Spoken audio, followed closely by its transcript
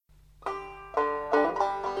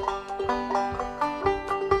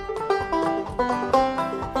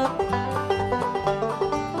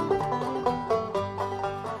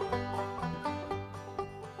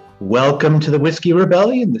Welcome to the Whiskey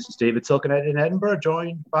Rebellion. This is David Silkenat in Edinburgh,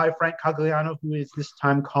 joined by Frank Cogliano, who is this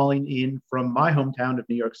time calling in from my hometown of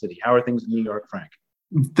New York City. How are things in New York, Frank?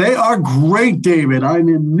 They are great, David. I'm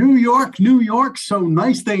in New York. So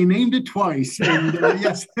nice they named it twice. And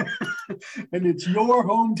yes, and it's your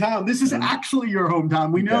hometown. This is actually your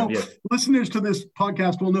hometown. We know listeners to this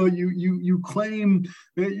podcast will know you claim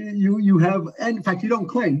you have, and in fact, you don't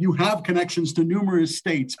claim, you have connections to numerous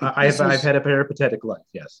states. I've had a peripatetic life,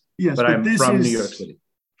 yes. Yes, but I'm from New York City.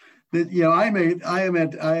 I'm in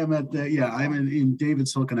David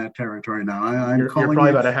Silkenat territory now. You're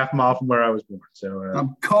probably about a half mile from where I was born. So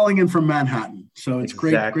I'm calling in from Manhattan. So it's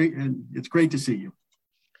great, and it's great to see you.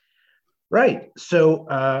 Right. So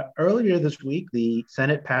earlier this week, the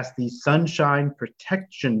Senate passed the Sunshine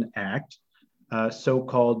Protection Act,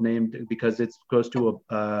 so-called named because it's supposed to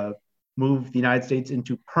move the United States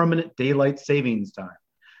into permanent daylight savings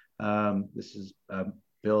time. This is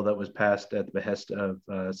bill that was passed at the behest of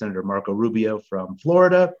Senator Marco Rubio from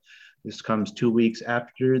Florida. This comes 2 weeks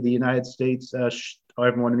after the United States,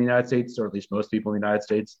 everyone in the United States, or at least most people in the United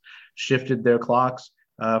States, shifted their clocks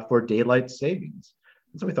for daylight savings.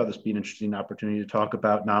 And so we thought this would be an interesting opportunity to talk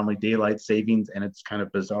about not only daylight savings and its kind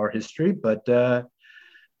of bizarre history, but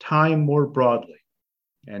time more broadly,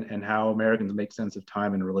 and how Americans make sense of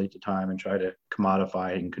time and relate to time and try to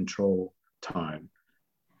commodify and control time,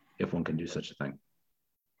 if one can do such a thing.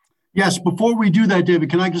 Yes, before we do that, David,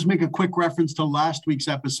 can I just make a quick reference to last week's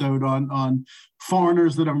episode on foreign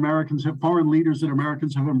leaders that Americans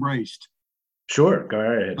have embraced? Sure, go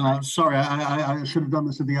ahead. Sorry, I should have done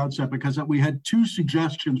this at the outset because we had two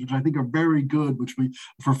suggestions, which I think are very good,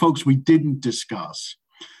 for folks we didn't discuss.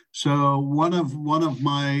 So one of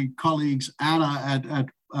my colleagues, Anna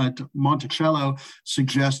at Monticello,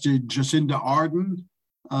 suggested Jacinda Ardern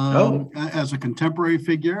as a contemporary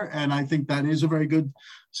figure, and I think that is a very good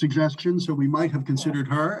suggestion, so we might have considered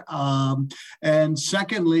her. And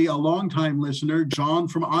secondly, a longtime listener, John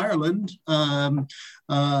from Ireland,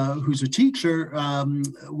 who's a teacher,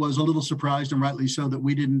 was a little surprised, and rightly so, that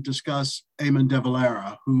we didn't discuss Eamon de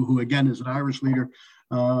Valera, who again is an Irish leader,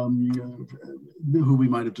 who we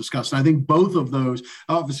might have discussed. And I think both of those,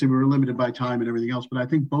 obviously we were limited by time and everything else, but I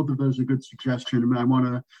think both of those are good suggestions. And I want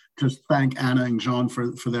to just thank Anna and John for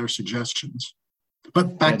their suggestions.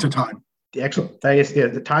 But back to time. Excellent.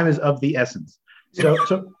 The time is of the essence. So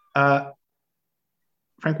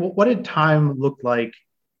Frank, what did time look like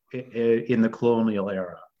in the colonial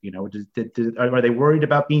era? You know, are they worried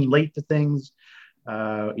about being late to things?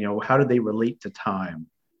 How do they relate to time?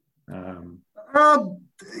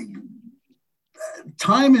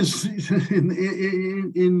 Time is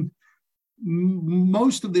in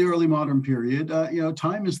most of the early modern period.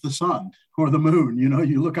 Time is the sun or the moon.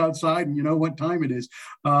 You look outside and you know what time it is.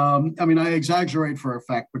 I exaggerate for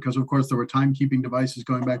effect because, of course, there were timekeeping devices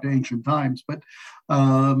going back to ancient times. But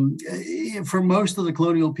for most of the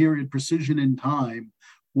colonial period, precision in time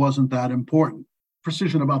wasn't that important.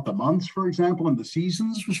 Precision about the months, for example, and the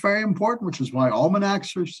seasons was very important, which is why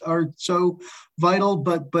almanacs are so vital.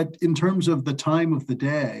 But in terms of the time of the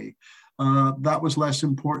day, that was less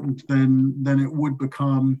important than it would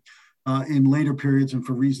become in later periods, and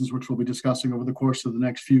for reasons which we'll be discussing over the course of the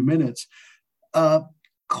next few minutes.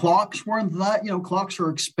 Clocks weren't that, clocks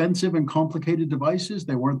are expensive and complicated devices.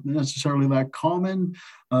 They weren't necessarily that common.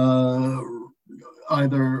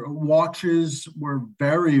 Either watches were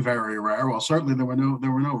very, very rare. Well, certainly there were no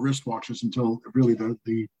wristwatches until really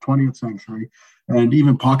the 20th century, and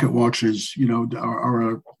even pocket watches,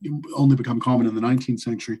 are only become common in the 19th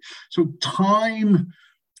century. So time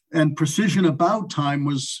and precision about time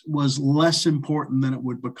was less important than it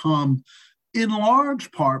would become, in large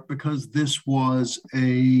part because this was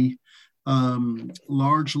a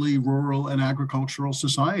largely rural and agricultural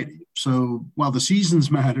society. So while the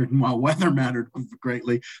seasons mattered and while weather mattered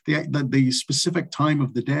greatly, the specific time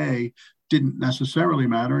of the day didn't necessarily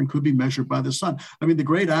matter and could be measured by the sun. The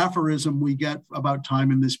great aphorism we get about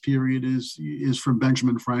time in this period is from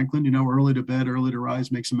Benjamin Franklin. Early to bed, early to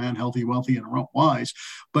rise makes a man healthy, wealthy, and wise.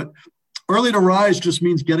 But early to rise just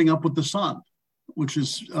means getting up with the sun, which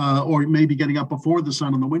is, or maybe getting up before the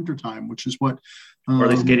sun in the wintertime, which is what... or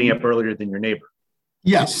at least getting up earlier than your neighbor.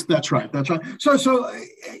 Yes, that's right. So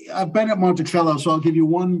I've been at Monticello, so I'll give you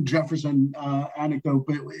one Jefferson anecdote,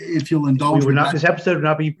 but if you'll indulge me. This episode would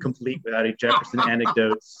not be complete without a Jefferson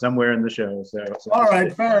anecdote somewhere in the show. So all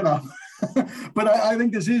right, fair enough. But I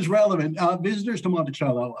think this is relevant. Visitors to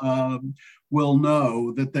Monticello will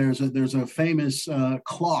know that there's a famous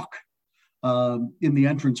clock in the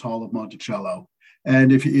entrance hall of Monticello.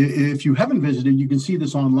 And if you haven't visited, you can see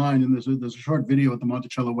this online, and there's a short video at the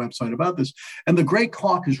Monticello website about this. And the great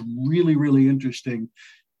clock is really, really interesting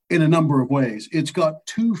in a number of ways. It's got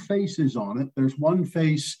two faces on it. There's one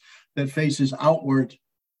face that faces outward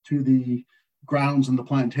to the grounds and the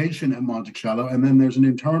plantation at Monticello, and then there's an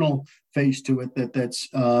internal face to it that's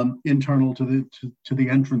internal to the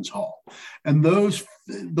entrance hall. And those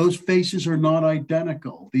faces are not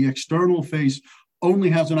identical. The external face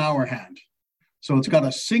only has an hour hand, so it's got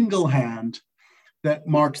a single hand that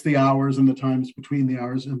marks the hours and the times between the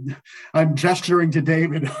hours. And I'm gesturing to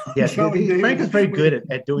David. Yes, Frank is very good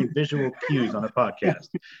at doing visual cues on a podcast.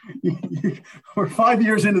 We're 5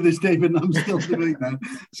 years into this, David, and I'm still doing that.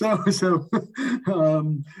 So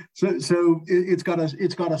it's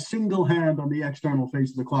got a single hand on the external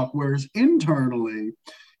face of the clock, whereas internally,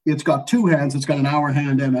 it's got two hands. It's got an hour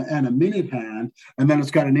hand and a minute hand, and then it's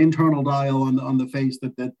got an internal dial on the face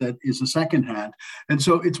that is a second hand. And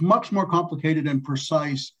so it's much more complicated and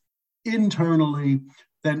precise internally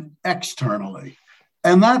than externally.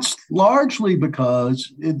 And that's largely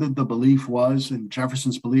because the belief was, and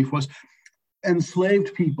Jefferson's belief was,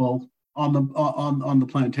 enslaved people on the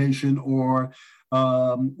plantation, or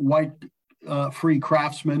white free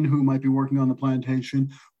craftsmen who might be working on the plantation,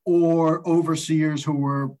 or overseers who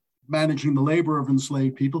were managing the labor of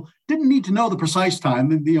enslaved people, didn't need to know the precise time.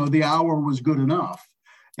 The hour was good enough.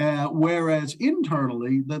 Whereas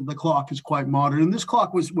internally, the clock is quite modern. And this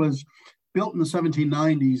clock was built in the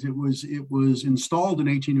 1790s. It was installed in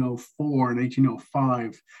 1804 and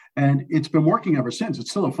 1805, and it's been working ever since.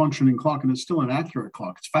 It's still a functioning clock, and it's still an accurate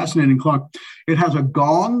clock. It's a fascinating clock. It has a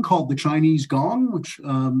gong called the Chinese gong, which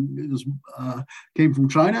came from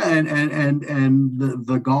China, and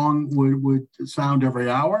the gong would sound every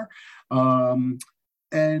hour.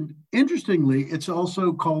 And interestingly, it's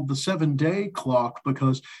also called the 7-day clock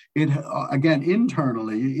because it, again,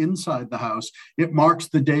 internally, inside the house, it marks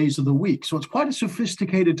the days of the week. So it's quite a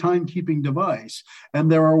sophisticated timekeeping device.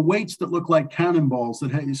 And there are weights that look like cannonballs. So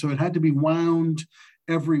it had to be wound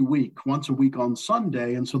every week, once a week on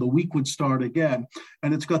Sunday. And so the week would start again.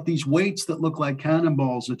 And it's got these weights that look like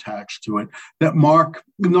cannonballs attached to it that mark,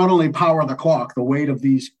 not only power the clock, the weight of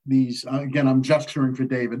these again, I'm gesturing for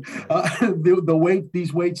David, the weight,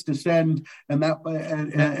 these weights descend, and that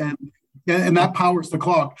powers the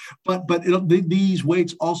clock. But these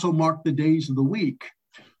weights also mark the days of the week.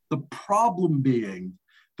 The problem being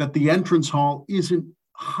that the entrance hall isn't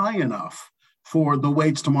high enough for the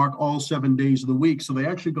weights to mark all 7 days of the week. So they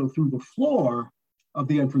actually go through the floor of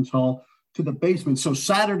the entrance hall to the basement. So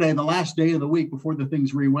Saturday, the last day of the week before the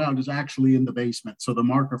thing's rewound, is actually in the basement. So the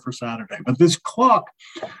marker for Saturday. But this clock,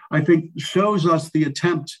 I think, shows us the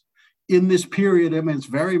attempt in this period. I mean, it's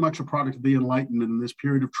very much a product of the Enlightenment, in this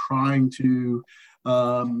period of trying to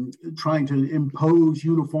impose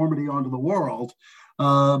uniformity onto the world.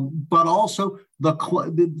 But also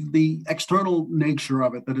the external nature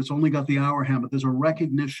of it, that it's only got the hour hand, but there's a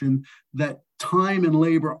recognition that time and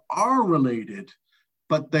labor are related,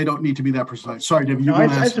 but they don't need to be that precise. Sorry, David. I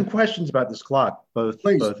have some questions about this clock, both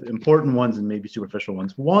important ones and maybe superficial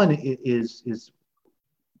ones. One is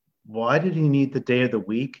why did he need the day of the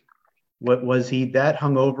week? What was he that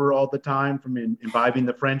hungover all the time from imbibing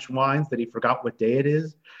the French wines that he forgot what day it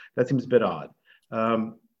is? That seems a bit odd.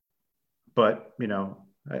 But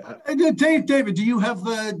David, do you have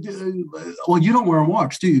well, you don't wear a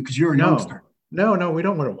watch, do you? Because you're a youngster. No, we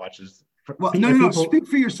don't wear watches. Well, no. Speak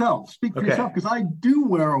for yourself. Yourself, because I do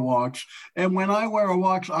wear a watch, and when I wear a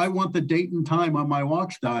watch, I want the date and time on my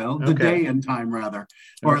watch dial, the day and time rather,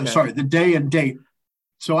 the day and date.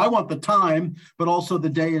 So I want the time, but also the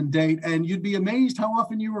day and date. And you'd be amazed how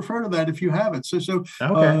often you refer to that if you have it. So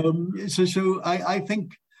I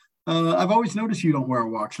think. I've always noticed you don't wear a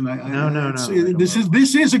watch, and no. This is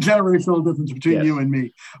a generational difference between you and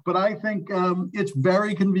me. But I think it's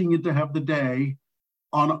very convenient to have the day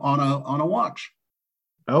on a watch.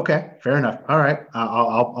 Okay, fair enough. All right,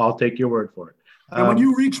 I'll take your word for it. And when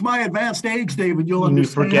you reach my advanced age, David, you'll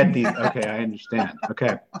understand. You forget these. Okay, I understand.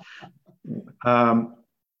 Okay. How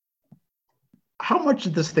much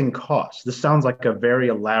did this thing cost? This sounds like a very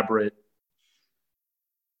elaborate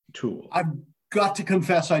tool. I've got to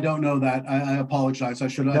confess, I don't know that. I apologize. I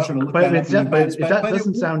should have looked at it. But that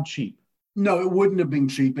doesn't sound cheap. No, it wouldn't have been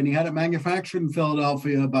cheap. And he had it manufactured in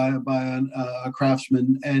Philadelphia by a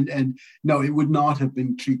craftsman. And no, it would not have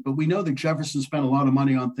been cheap. But we know that Jefferson spent a lot of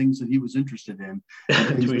money on things that he was interested in,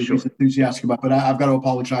 things that he was enthusiastic about. But I've got to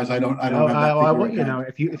apologize. I don't have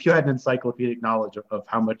that. If you had an encyclopedic knowledge of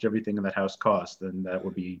how much everything in that house cost, then that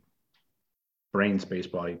would be brain space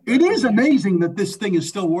by. It is amazing that this thing is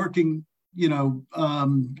still working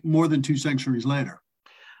more than 2 centuries later.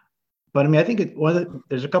 But I mean, I think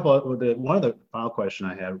there's a couple of one of the final question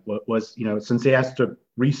I had was, since he has to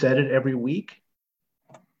reset it every week.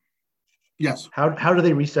 Yes. How do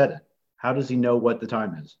they reset it? How does he know what the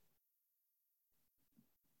time is?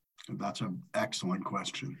 That's an excellent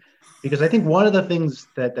question. Because I think one of the things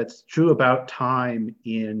that's true about time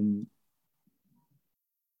in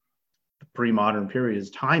the pre-modern period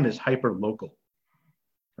is time is hyper local.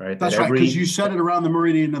 Right. That's right, because you set it around the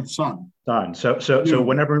meridian of the sun. So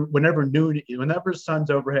whenever sun's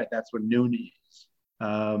overhead, that's when noon is.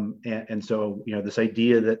 And so this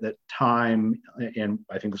idea that time, and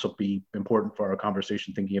I think this will be important for our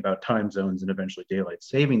conversation thinking about time zones and eventually daylight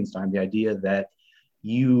savings time. The idea that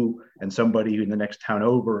you and somebody in the next town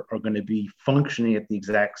over are going to be functioning at the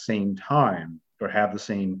exact same time or have the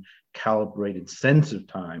same calibrated sense of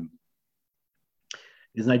time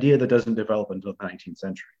is an idea that doesn't develop until the 19th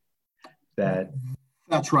century.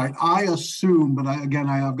 That's right. I assume, but I've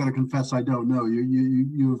got to confess, I don't know.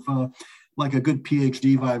 You've like a good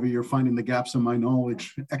PhD vibe, you're finding the gaps in my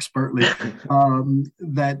knowledge expertly.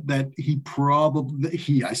 That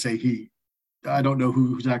I don't know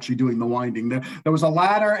who's actually doing the winding. There was a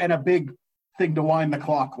ladder and a big thing to wind the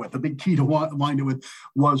clock with. A big key to wind it with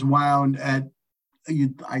was wound at,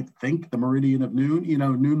 I think, the meridian of noon.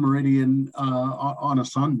 Noon meridian on a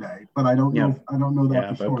Sunday. But I don't know. I don't know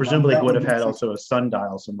that. Yeah, but presumably he would have had also a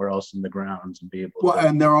sundial somewhere else in the grounds and be able. Well,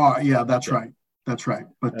 and there are. Yeah, that's right. That's right.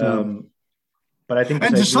 But I think.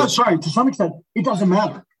 And to some extent, it doesn't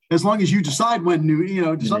matter. As long as you decide when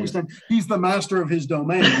noon, to some extent, he's the master of his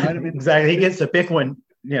domain, right? I mean, exactly. He gets to pick when.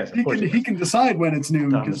 Yes, of course. He can decide when it's noon.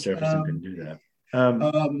 Thomas Jefferson can do that.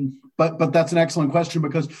 But that's an excellent question,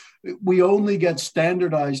 because we only get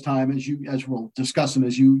standardized time, as we'll discuss and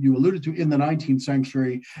as you alluded to, in the 19th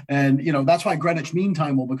century, and that's why Greenwich Mean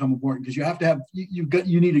Time will become important, because you have to have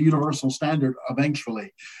you need a universal standard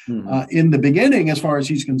eventually. Mm-hmm. In the beginning, as far as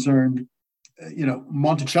he's concerned,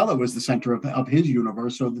 Monticello is the center of his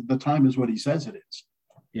universe, so the time is what he says it is.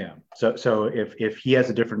 Yeah. So if he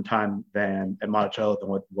has a different time than at Monticello than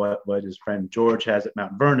what his friend George has at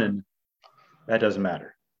Mount Vernon, that doesn't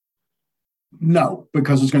matter. No,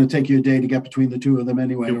 because it's going to take you a day to get between the two of them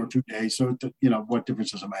anyway, or 2 days. So what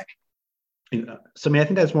difference does it make? So I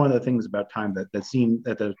think that's one of the things about time that seems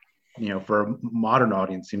that for a modern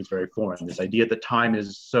audience seems very foreign. This idea that time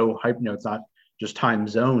is so hyper. It's not just time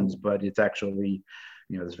zones, but it's actually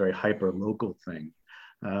this very hyper local thing,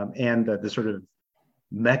 and the sort of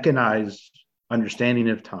mechanized understanding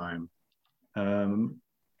of time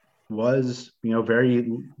was very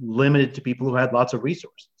limited to people who had lots of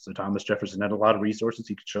resources. So Thomas Jefferson had a lot of resources.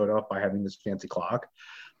 He could show it off by having this fancy clock,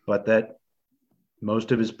 but that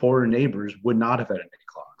most of his poorer neighbors would not have had any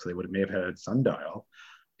clocks. They may have had a sundial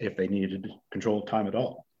if they needed to control time at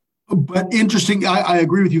all. But interesting, I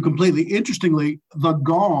agree with you completely. Interestingly, the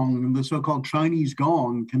gong, the so-called Chinese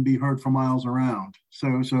gong, can be heard for miles around.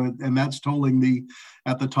 So, and that's tolling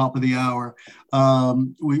at the top of the hour,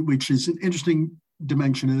 which is an interesting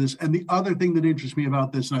dimension of this. And the other thing that interests me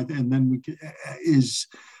about this, is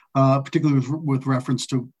particularly with reference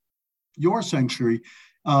to your century,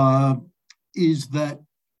 is that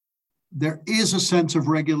there is a sense of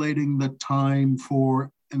regulating the time for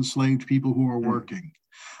enslaved people who are working.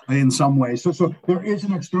 In some ways. So there is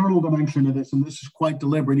an external dimension to this, and this is quite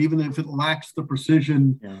deliberate, even if it lacks the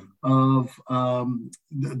precision of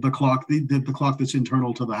the clock, the clock that's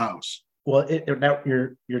internal to the house. Well, now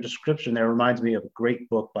your description there reminds me of a great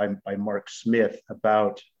book by Mark Smith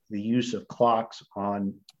about the use of clocks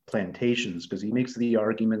on plantations, because he makes the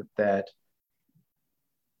argument that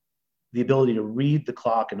the ability to read the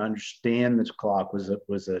clock and understand the clock was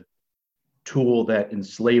a tool that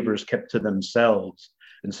enslavers kept to themselves.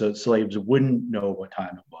 And so slaves wouldn't know what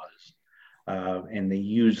time it was. And they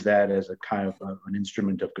used that as a kind of an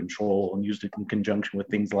instrument of control, and used it in conjunction with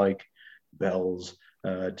things like bells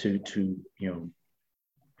to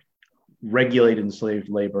regulate enslaved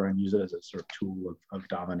labor and use it as a sort of tool of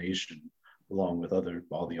domination, along with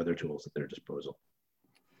all the other tools at their disposal.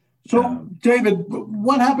 So, David,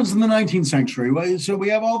 what happens in the 19th century? So we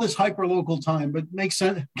have all this hyper-local time, but make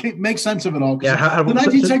sense of it all. Yeah, the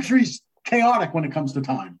 19th century is chaotic when it comes to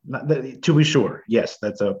time. To be sure, yes,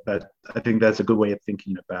 I think that's a good way of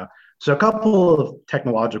thinking about. So a couple of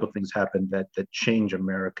technological things happened that change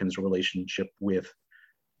Americans' relationship with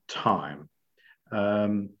time.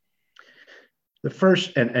 The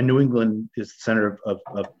first, and New England is the center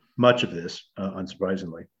of much of this,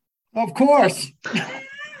 unsurprisingly. Of course.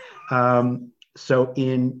 So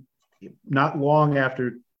in not long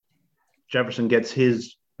after Jefferson gets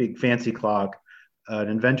his big fancy clock, an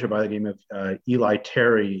inventor by the name of Eli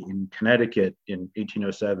Terry in Connecticut in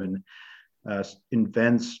 1807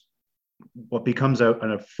 invents what becomes an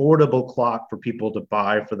affordable clock for people to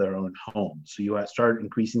buy for their own homes. So you start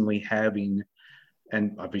increasingly having,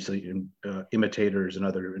 and obviously imitators and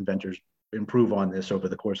other inventors improve on this over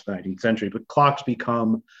the course of the 19th century, but clocks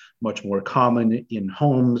become much more common in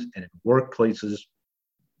homes and in workplaces.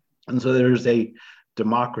 And so there's a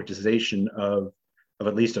democratization of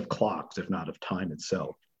at least of clocks, if not of time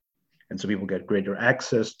itself. And so people get greater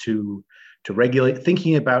access to regulate,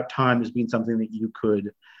 thinking about time as being something that you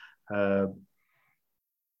could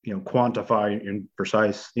quantify in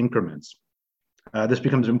precise increments. This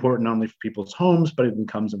becomes important not only for people's homes, but it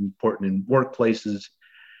becomes important in workplaces.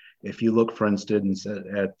 If you look, for instance,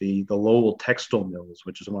 at the Lowell textile mills,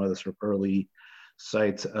 which is one of the sort of early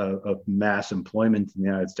sites of mass employment in the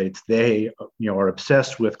United States, they are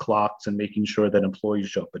obsessed with clocks and making sure that employees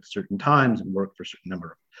show up at certain times and work for a certain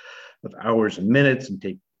number of hours and minutes and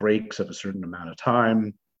take breaks of a certain amount of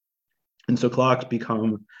time. And so clocks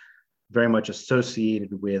become very much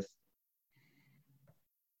associated with,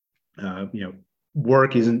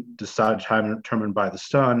 work isn't determined by the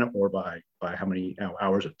sun or by how many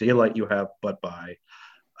hours of daylight you have, but by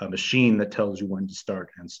a machine that tells you when to start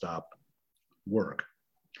and stop work.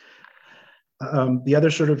 The other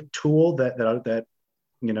sort of tool that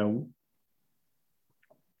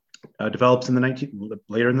develops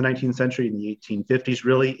later in the 19th century, in the 1850s,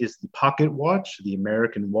 really is the pocket watch. The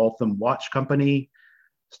American Waltham Watch Company,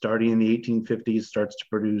 starting in the 1850s, starts to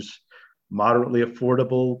produce moderately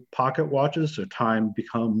affordable pocket watches. So time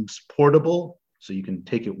becomes portable, so you can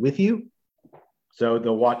take it with you. So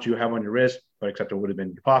the watch you have on your wrist, but except it would have been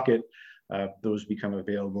in your pocket, those become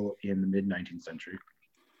available in the mid-19th century.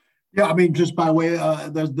 Yeah, I mean, just by way,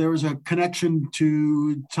 there is a connection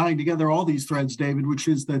to tying together all these threads, David, which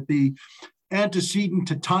is that the antecedent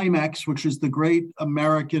to Timex, which is the great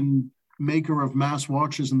American maker of mass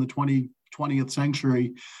watches in the 20th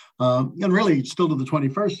century, and really still to the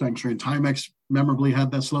 21st century. And Timex memorably had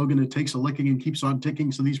that slogan, "It takes a licking and keeps on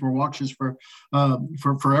ticking." So these were watches for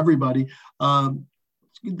everybody.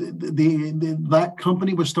 That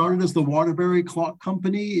company was started as the Waterbury Clock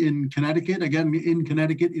Company in Connecticut, again in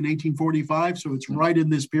Connecticut in 1845. So it's right in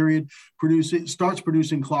this period. Starts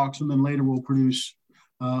producing clocks, and then later will produce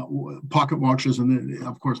pocket watches, and then,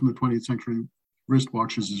 of course, in the 20th century,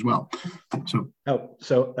 wristwatches as well. The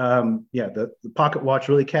pocket watch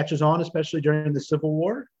really catches on, especially during the Civil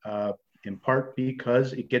War, in part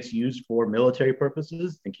because it gets used for military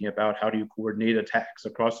purposes, thinking about how do you coordinate attacks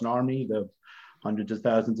across an army, the hundreds of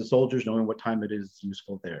thousands of soldiers, knowing what time it is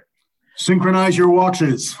useful there. Synchronize your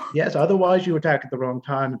watches. Yes, otherwise you attack at the wrong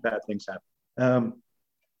time and bad things happen.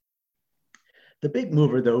 The big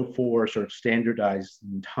mover, though, for sort of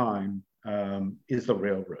standardizing time is the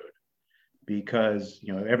railroad. Because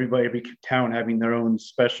every town having their own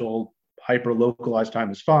special hyper-localized time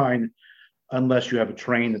is fine, unless you have a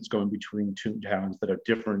train that's going between two towns that have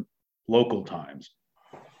different local times.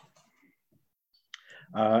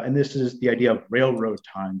 And this is the idea of railroad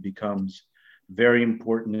time becomes very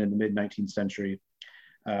important in the mid-19th century.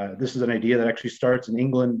 This is an idea that actually starts in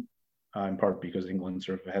England, in part because England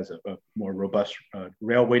sort of has a more robust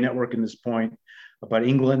railway network in this point. But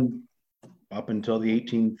England, up until the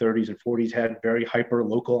 1830s and 40s, had very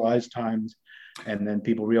hyper-localized times. And then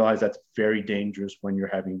people realized that's very dangerous when you're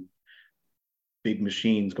having big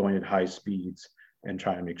machines going at high speeds and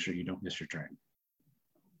trying to make sure you don't miss your train.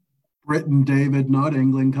 Britain, David, not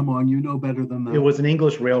England. Come on, you know better than that. It was an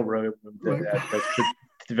English railroad that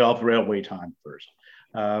developed railway time first.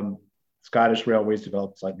 Scottish railways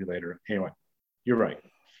developed slightly later. Anyway, you're right.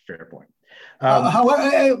 Fair point.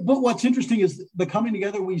 However, but what's interesting is the coming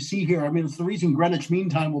together we see here. I mean, it's the reason Greenwich Mean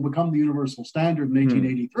Time will become the universal standard in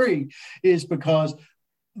 1883 is because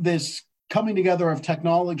this coming together of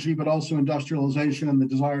technology, but also industrialization and the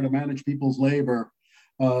desire to manage people's labor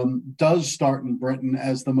does start in Britain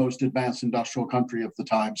as the most advanced industrial country of the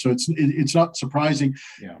time. So it's not surprising.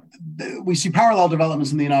 Yeah. We see parallel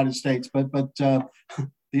developments in the United States, but the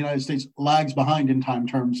United States lags behind in time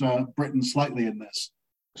terms, Britain slightly in this.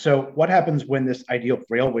 So what happens when this idea of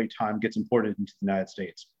railway time gets imported into the United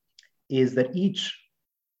States is that each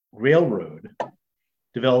railroad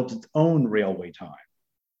develops its own railway time,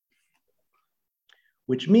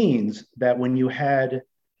 which means that when you had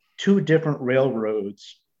two different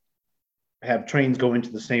railroads have trains go into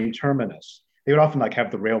the same terminus, they would often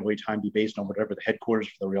have the railway time be based on whatever the headquarters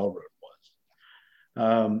for the railroad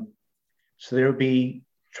was. So there would be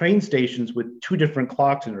train stations with two different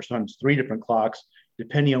clocks and or sometimes three different clocks,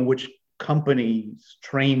 depending on which company's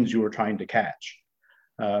trains you were trying to catch.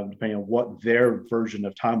 depending on what their version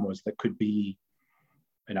of time was. That could be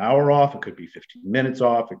an hour off, it could be 15 minutes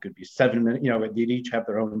off, it could be 7 minutes. They'd each have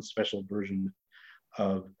their own special version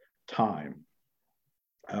of time,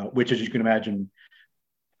 which, as you can imagine,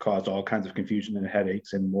 caused all kinds of confusion and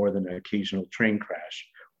headaches and more than an occasional train crash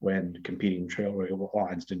when competing rail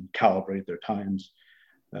lines didn't calibrate their times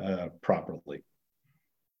properly.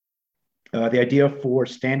 The idea for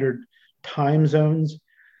standard time zones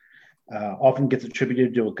often gets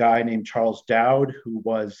attributed to a guy named Charles Dowd, who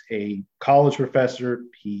was a college professor.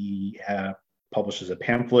 He publishes a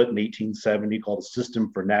pamphlet in 1870 called A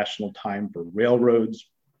System for National Time for Railroads.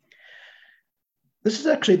 This is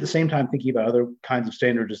actually at the same time thinking about other kinds of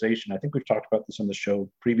standardization. I think we've talked about this on the show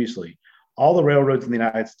previously. All the railroads in the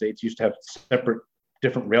United States used to have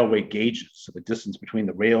different railway gauges. So the distance between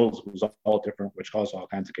the rails was all different, which caused all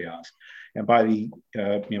kinds of chaos. And by the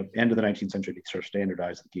end of the 19th century, they sort of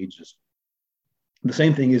standardized the gauges. The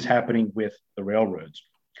same thing is happening with the railroads.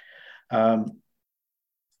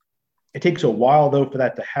 It takes a while, though, for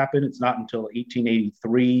that to happen. It's not until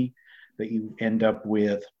 1883 that you end up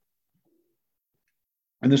with,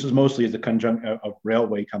 and this is mostly as a conjunction of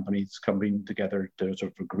railway companies coming together to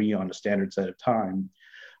sort of agree on a standard set of time,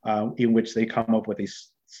 in which they come up with a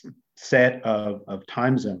set of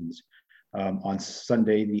time zones on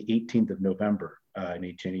Sunday, the 18th of November in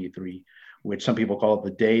 1883, which some people call it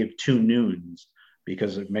the day of two noons,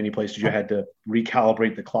 because in many places you had to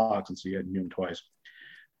recalibrate the clocks, and so you had noon twice.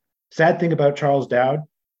 Sad thing about Charles Dowd,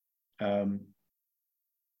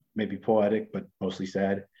 maybe poetic, but mostly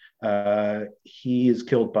sad. He is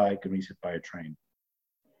killed by a train.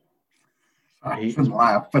 I shouldn't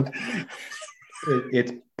laugh, but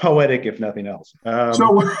it's poetic, if nothing else.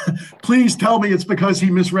 So please tell me it's because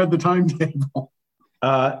he misread the timetable.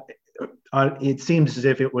 It seems as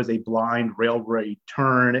if it was a blind railway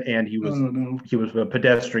turn, and he was a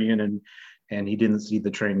pedestrian, and he didn't see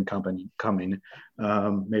the train coming.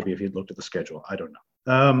 Maybe if he'd looked at the schedule, I don't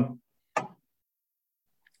know.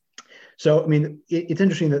 So, I mean, it's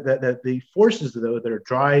interesting that the forces, though, that are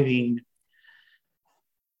driving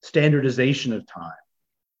standardization of time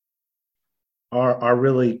are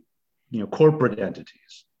really, corporate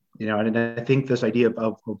entities. And I think this idea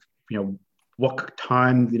of what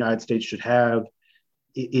time the United States should have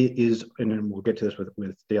is, and we'll get to this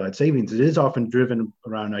with daylight savings, it is often driven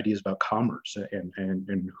around ideas about commerce and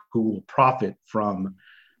who will profit from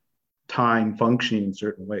time functioning in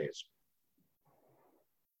certain ways.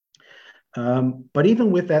 But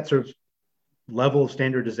even with that sort of level of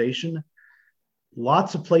standardization,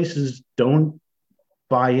 lots of places don't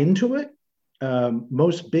buy into it.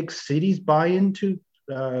 Most big cities buy into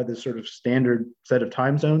this sort of standard set of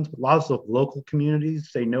time zones. Lots of local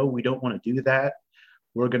communities say, no, we don't want to do that.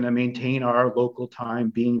 We're going to maintain our local time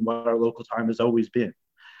being what our local time has always been.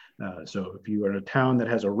 So if you are in a town that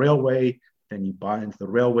has a railway, then you buy into the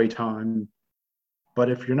railway time. But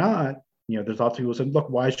if you're not, there's lots of people who say, look,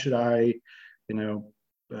 why should I,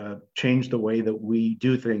 change the way that we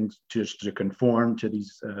do things just to conform to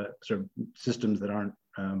these sort of systems that aren't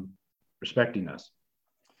respecting us.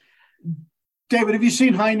 David, have you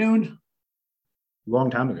seen High Noon?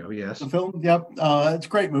 Long time ago, yes. The film, yep. It's a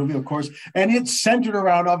great movie, of course. And it's centered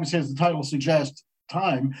around, obviously, as the title suggests,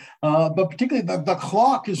 time. But particularly the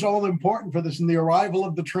clock is all important for this, and the arrival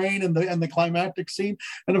of the train and the climactic scene.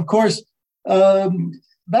 And of course,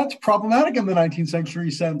 that's problematic in the 19th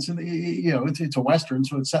century sense. And, it's a Western,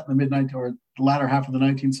 so it's set in the mid-19th or the latter half of the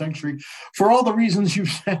 19th century for all the reasons you've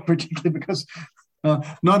said, particularly because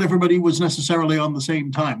not everybody was necessarily on the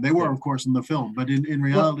same time. They were, of course, in the film, but in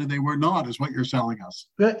reality, they were not, is what you're telling us.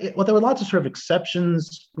 Well, there were lots of sort of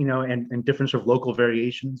exceptions, and different sort of local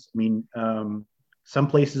variations. I mean, some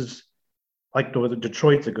places, like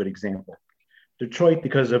Detroit's a good example. Detroit,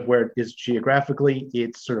 because of where it is geographically,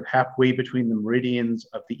 it's sort of halfway between the meridians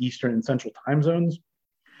of the Eastern and Central time zones.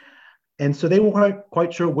 And so they weren't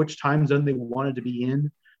quite sure which time zone they wanted to be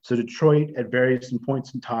in. So Detroit, at various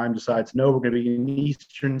points in time, decides, no, we're going to be in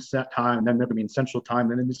Eastern time, and then they're going to be in Central time.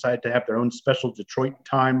 And then they decided to have their own special Detroit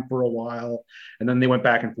time for a while. And then they went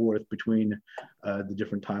back and forth between the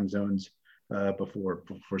different time zones before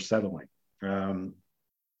settling.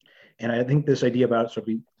 And I think this idea about sort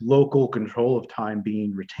of local control of time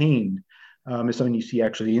being retained is something you see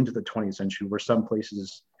actually into the 20th century, where some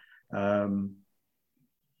places, for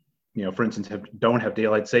instance, don't have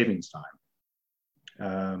daylight savings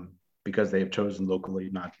time because they have chosen locally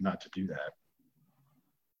not to do that.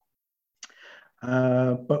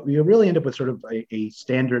 But we really end up with sort of a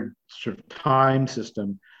standard sort of time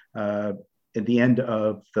system at the end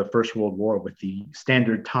of the First World War with the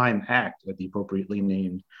Standard Time Act, the appropriately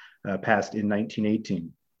named, passed in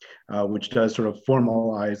 1918, which does sort of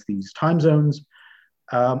formalize these time zones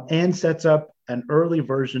and sets up an early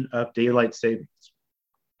version of daylight savings,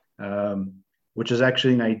 which is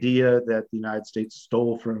actually an idea that the United States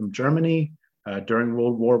stole from Germany during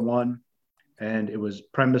World War I. And it was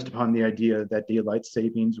premised upon the idea that daylight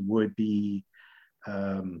savings would be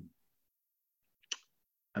a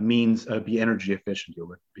means of be energy efficient. It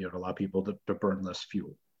would be able to allow people to burn less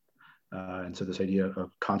fuel. And so this idea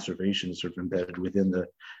of conservation is sort of embedded within the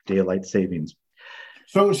daylight savings.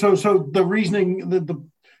 So the reasoning,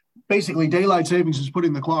 basically daylight savings is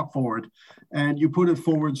putting the clock forward, and you put it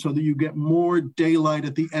forward so that you get more daylight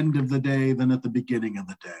at the end of the day than at the beginning of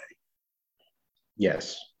the day.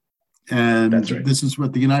 Yes. And right. This is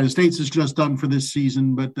what the United States has just done for this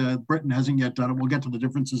season, but Britain hasn't yet done it. We'll get to the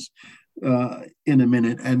differences in a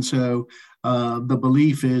minute. And so the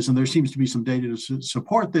belief is, and there seems to be some data to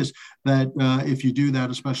support this, that if you do that,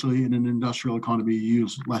 especially in an industrial economy, you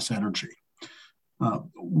use less energy.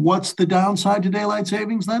 What's the downside to daylight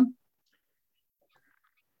savings then?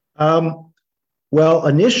 Well,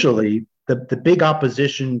 initially, the big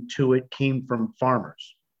opposition to it came from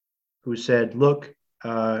farmers who said, look,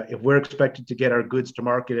 if we're expected to get our goods to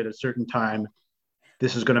market at a certain time,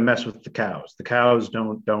 this is going to mess with the cows. The cows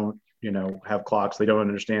don't have clocks. They don't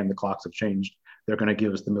understand the clocks have changed. They're going to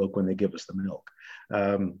give us the milk when they give us the milk.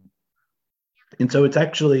 And so it's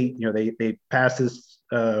actually, they passed this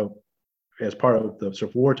as part of the sort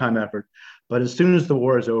of wartime effort, but as soon as the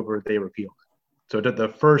war is over, they repeal it. So the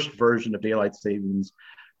first version of daylight savings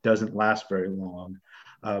doesn't last very long,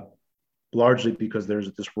 largely because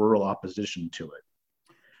there's this rural opposition to it.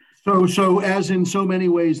 So as in so many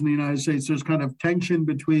ways in the United States, there's kind of tension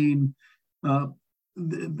between a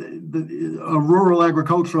rural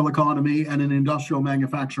agricultural economy and an industrial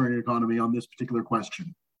manufacturing economy on this particular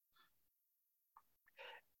question.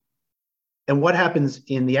 And what happens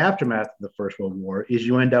in the aftermath of the First World War is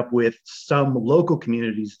you end up with some local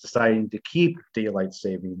communities deciding to keep daylight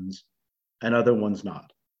savings and other ones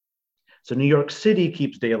not. So New York City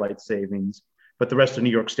keeps daylight savings, but the rest of New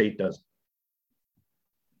York State doesn't.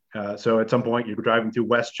 So at some point you're driving through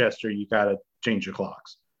Westchester, you got to change your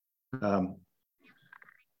clocks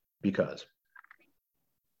because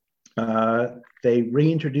they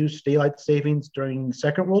reintroduced daylight savings during the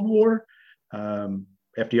Second World War.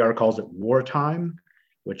 FDR calls it wartime,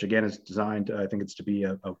 which again is designed, I think it's to be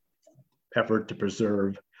a effort to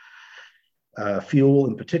preserve fuel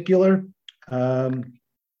in particular.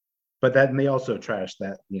 But then they also trashed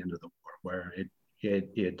that at the end of the war, where it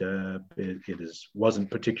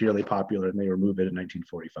wasn't particularly popular, and they removed it in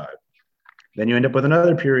 1945. Then you end up with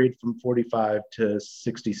another period from 45 to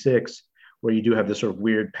 66, where you do have this sort of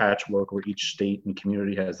weird patchwork where each state and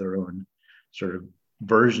community has their own sort of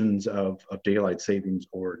versions of daylight savings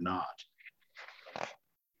or not.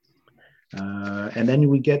 And then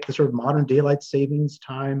we get the sort of modern daylight savings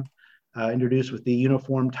time introduced with the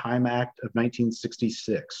Uniform Time Act of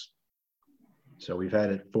 1966. So we've had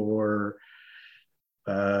it for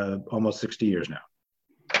almost 60 years now.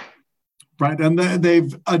 Right, and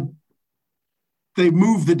they've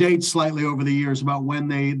moved the dates slightly over the years about when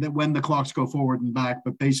the clocks go forward and back,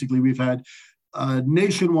 but basically we've had a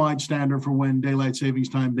nationwide standard for when daylight savings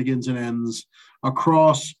time begins and ends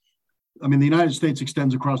across. I mean, the United States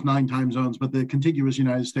extends across 9 time zones, but the contiguous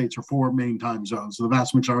United States are 4 main time zones. So the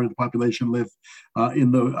vast majority of the population live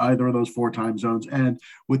in either of those 4 time zones. And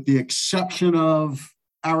with the exception of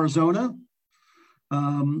Arizona,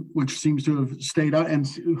 which seems to have stayed out, and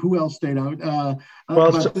who else stayed out?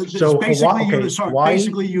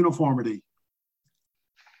 Basically uniformity.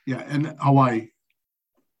 Yeah, and Hawaii.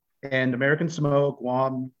 And American Samoa,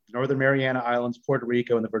 Guam, Northern Mariana Islands, Puerto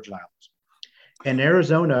Rico, and the Virgin Islands. And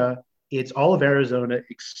Arizona, it's all of Arizona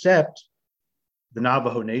except the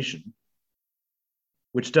Navajo Nation,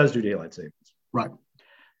 which does do daylight savings. Right.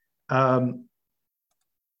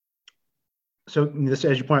 So this,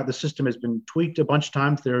 as you point out, the system has been tweaked a bunch of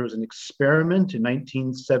times. There was an experiment in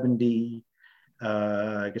 1970,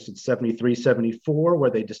 I guess it's 73, 74,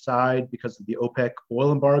 where they decide, because of the OPEC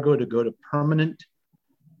oil embargo, to go to permanent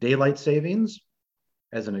daylight savings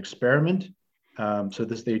as an experiment. So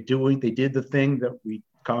they did the thing that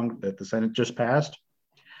that the Senate just passed.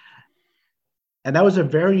 And that was a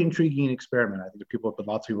very intriguing experiment. I think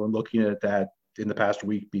lots of people are looking at that in the past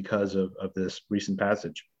week because of this recent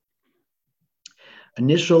passage.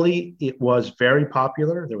 Initially, it was very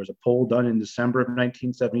popular. There was a poll done in December of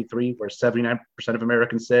 1973 where 79% of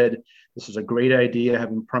Americans said, this is a great idea,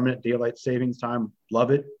 having permanent daylight savings time, love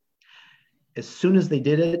it. As soon as they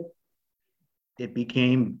did it, it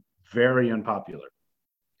became very unpopular.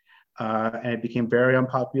 and it became very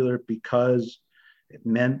unpopular because it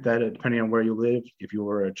meant that depending on where you lived, if you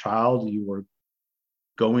were a child, you were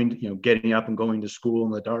getting up and going to school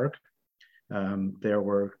in the dark. There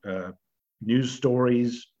were news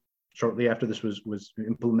stories shortly after this was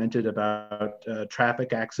implemented about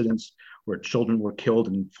traffic accidents where children were killed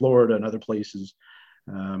in Florida and other places.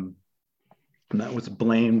 And that was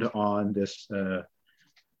blamed on this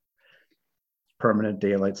permanent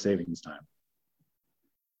daylight savings time.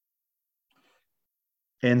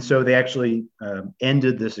 And so they actually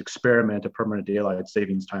ended this experiment of permanent daylight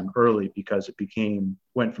savings time early because it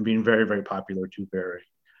went from being very, very popular to very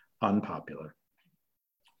unpopular.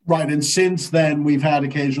 Right. And since then, we've had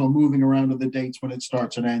occasional moving around of the dates when it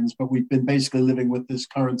starts and ends, but we've been basically living with this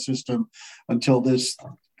current system until this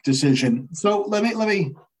decision. So let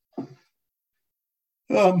me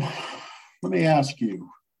ask you,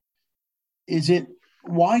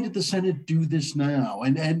 why did the Senate do this now?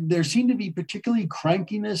 And there seemed to be particularly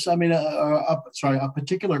crankiness. I mean, a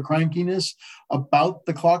particular crankiness about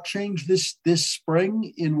the clock change this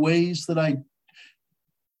spring in ways that I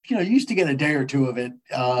used to get a day or two of it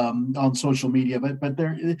on social media, but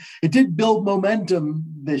it did build momentum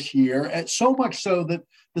this year, so much so that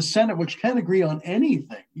the Senate, which can't agree on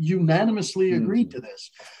anything, unanimously agreed to this.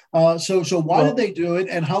 So why did they do it,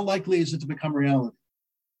 and how likely is it to become reality?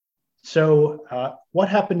 So what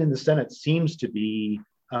happened in the Senate seems to be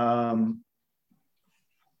a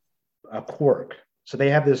quirk. So they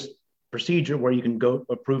have this procedure where you can go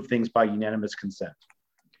approve things by unanimous consent.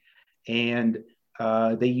 And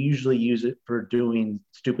they usually use it for doing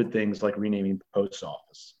stupid things like renaming the post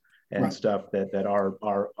office and stuff that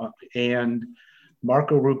are and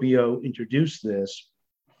Marco Rubio introduced this.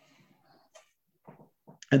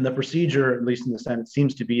 And the procedure, at least in the Senate,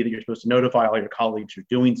 seems to be that you're supposed to notify all your colleagues you're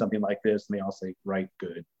doing something like this, and they all say, right,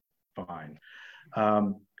 good, fine.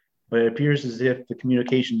 But it appears as if the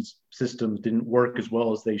communications systems didn't work as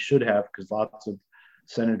well as they should have, because lots of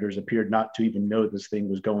senators appeared not to even know this thing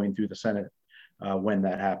was going through the Senate when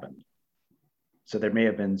that happened. So there may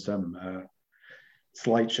have been some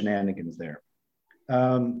slight shenanigans there.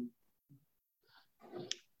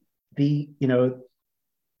 The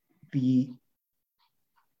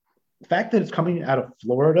fact that it's coming out of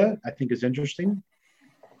Florida, I think, is interesting,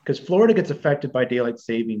 because Florida gets affected by daylight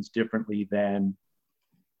savings differently than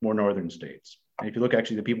more northern states. And if you look,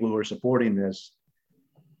 actually, the people who are supporting this,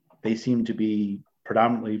 they seem to be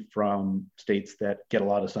predominantly from states that get a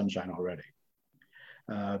lot of sunshine already,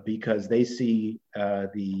 because they see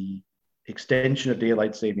the extension of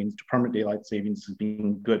daylight savings to permanent daylight savings as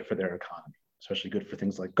being good for their economy, especially good for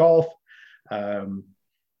things like golf, good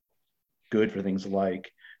for things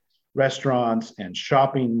like restaurants and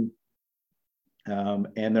shopping,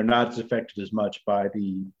 and they're not as affected as much by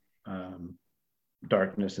the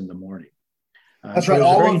darkness in the morning. That's right.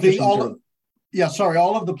 All of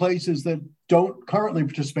the places that don't currently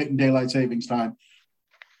participate in daylight savings time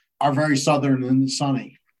are very southern and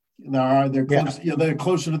sunny. They're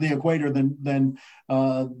closer to the equator than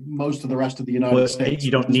most of the rest of the United States.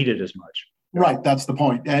 You don't need it as much. Right. That's the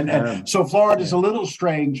point. And so Florida is a little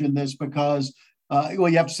strange in this because you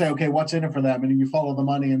have to say, okay, what's in it for them? And you follow the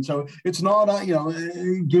money. And so it's not,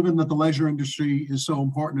 given that the leisure industry is so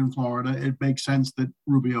important in Florida, it makes sense that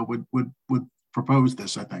Rubio would propose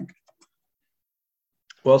this, I think.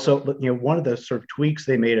 Well, so, one of the sort of tweaks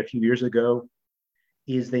they made a few years ago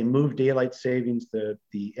is they moved daylight savings, the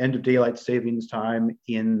end of daylight savings time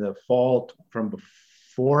in the fall from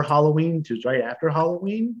before Halloween to right after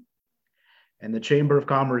Halloween. And the Chamber of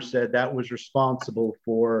Commerce said that was responsible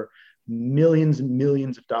for millions and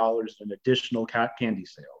millions of dollars in additional candy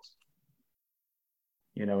sales.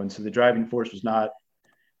 And so the driving force was not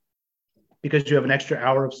because you have an extra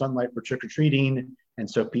hour of sunlight for trick-or-treating, and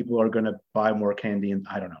so people are going to buy more candy, and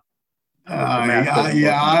I don't know.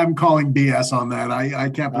 I'm calling BS on that. I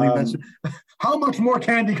can't believe that's how much more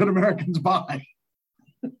candy could Americans buy?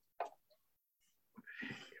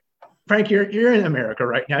 Frank, you're in America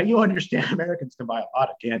right now. You understand Americans can buy a lot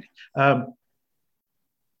of candy.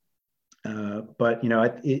 But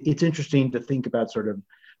it's interesting to think about sort of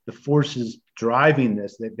the forces driving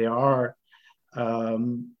this. That they are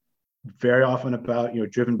very often about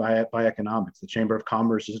driven by economics. The Chamber of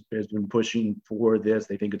Commerce has been pushing for this.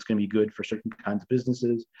 They think it's going to be good for certain kinds of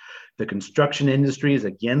businesses. The construction industry is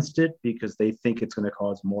against it because they think it's going to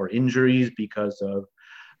cause more injuries because of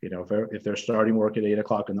if they're starting work at 8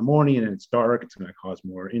 o'clock in the morning and it's dark, it's going to cause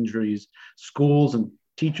more injuries. Schools and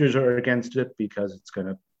teachers are against it because it's going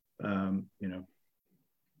to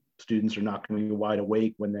students are not going to be wide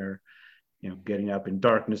awake when they're getting up in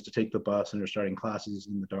darkness to take the bus and they're starting classes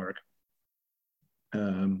in the dark.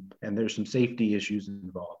 and there's some safety issues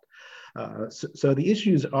involved. So the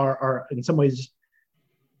issues are in some ways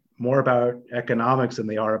more about economics than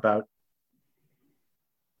they are about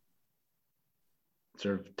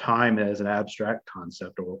sort of time as an abstract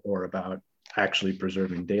concept or about actually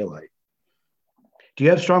preserving daylight. Do you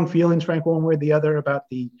have strong feelings, Frank, one way or the other about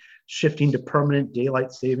the shifting to permanent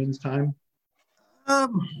daylight savings time?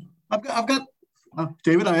 I've got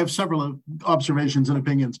David, I have several observations and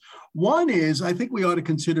opinions. One is I think we ought to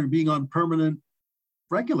consider being on permanent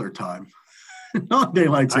regular time, not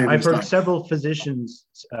daylight savings I've heard time. several physicians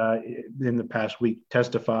in the past week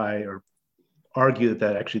testify or argue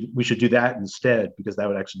that actually we should do that instead, because that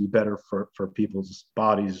would actually be better for people's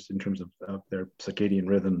bodies in terms of their circadian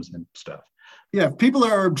rhythms and stuff. Yeah, people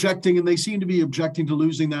are objecting, and they seem to be objecting to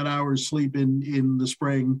losing that hour's sleep in the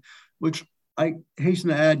spring, which I hasten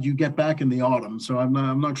to add, you get back in the autumn. So I'm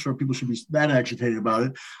not sure people should be that agitated about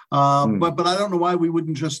it. But I don't know why we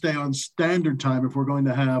wouldn't just stay on standard time if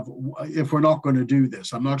we're not going to do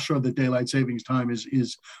this. I'm not sure that daylight savings time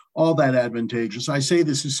is all that advantageous. I say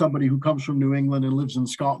this as somebody who comes from New England and lives in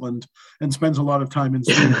Scotland and spends a lot of time in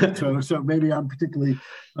Sweden. so maybe I'm particularly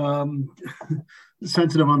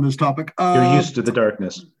sensitive on this topic. You're used to the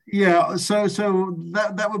darkness. Yeah, so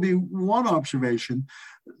that would be one observation.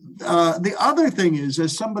 The other thing is,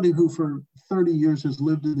 as somebody who for 30 years has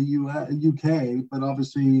lived in the UK, but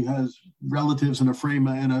obviously has relatives and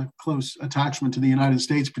a close attachment to the United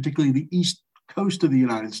States, particularly the east coast of the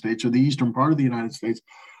United States or the eastern part of the United States,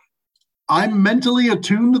 I'm mentally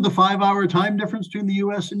attuned to the 5-hour time difference between the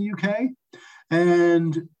US and UK.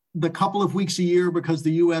 And the couple of weeks a year, because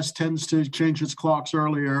the US tends to change its clocks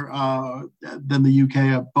earlier than the UK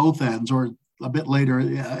at both ends, or a bit later.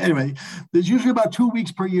 Anyway, there's usually about 2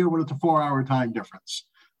 weeks per year when it's a 4-hour time difference,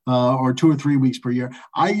 or 2 or 3 weeks per year.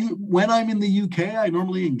 When I'm in the UK, I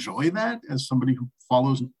normally enjoy that. As somebody who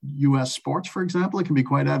follows US sports, for example, it can be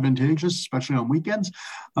quite advantageous, especially on weekends.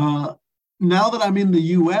 Now that I'm in the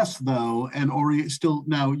US, though, and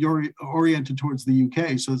you're oriented towards the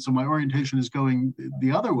UK, so my orientation is going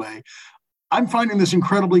the other way, I'm finding this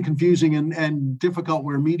incredibly confusing and difficult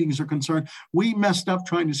where meetings are concerned. We messed up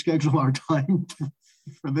trying to schedule our time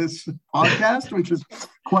for this podcast, which is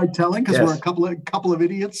quite telling, because we're a couple of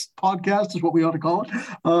idiots podcast is what we ought to call it.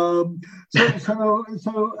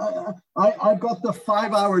 I've got the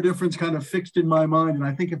 5-hour difference kind of fixed in my mind, and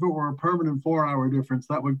I think if it were a permanent 4-hour difference,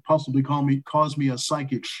 that would possibly cause me a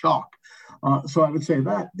psychic shock. So I would say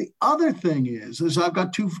that. The other thing is I've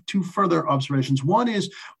got two further observations. One is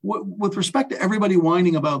with respect to everybody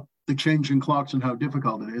whining about the change in clocks and how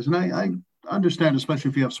difficult it is, and I understand, especially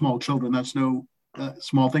if you have small children, that's no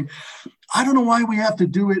small thing. I don't know why we have to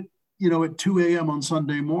do it, at 2 a.m. on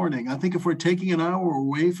Sunday morning. I think if we're taking an hour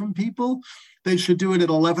away from people, they should do it at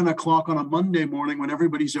 11 o'clock on a Monday morning when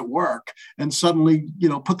everybody's at work, and suddenly,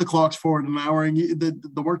 put the clocks forward an hour, and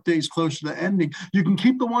the work day is close to the ending. You can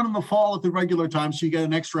keep the one in the fall at the regular time, so you get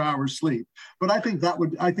an extra hour's sleep. But I think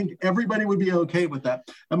everybody would be okay with that.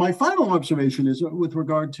 And my final observation is with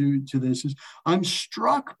regard to this is I'm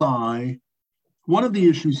struck by one of the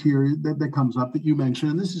issues here that comes up that you mentioned,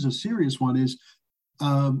 and this is a serious one, is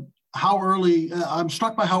how early, I'm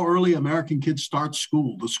struck by how early American kids start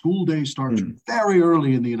school. The school day starts very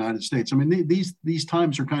early in the United States. I mean, these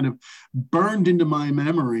times are kind of burned into my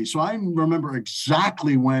memory. So I remember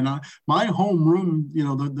exactly when my homeroom,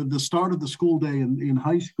 the start of the school day in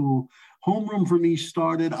high school, homeroom for me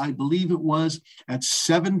started, I believe it was at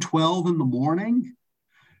 7:12 in the morning,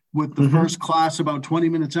 with the first class about 20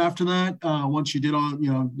 minutes after that. Once you did all,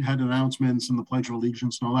 had announcements and the Pledge of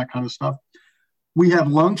Allegiance and all that kind of stuff. We had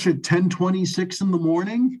lunch at 10:26 in the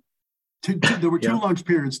morning. There were two lunch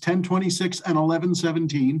periods, 10:26 and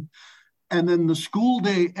 11:17. And then the school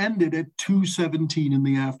day ended at 2:17 in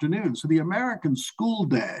the afternoon. So the American school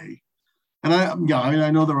day, and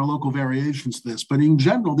I know there are local variations to this, but in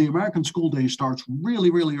general, the American school day starts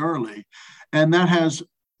really, really early. And that has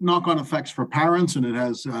knock-on effects for parents, and it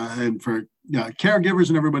has and for caregivers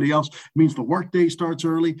and everybody else. It means the workday starts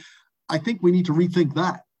early. I think we need to rethink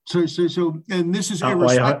that. So, and this is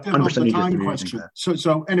irrespective of the time question.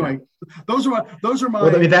 So anyway, those are my.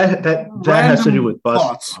 Well, I mean that has to do with bus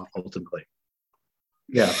thoughts. Ultimately.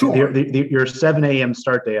 Yeah, sure. Your 7 a.m.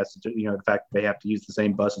 start day has to do, the fact that they have to use the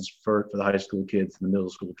same buses for the high school kids, and the middle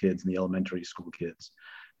school kids, and the elementary school kids.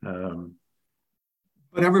 But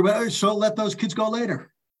everybody, so let those kids go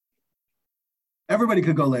later. Everybody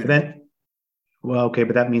could go later.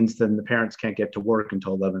 But that means then the parents can't get to work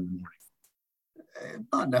until 11 in the morning.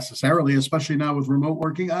 Not necessarily, especially now with remote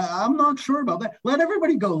working. I'm not sure about that. Let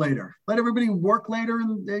everybody go later. Let everybody work later,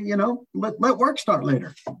 and let work start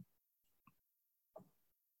later.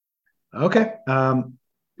 Okay.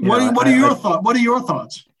 What are your thoughts? What are your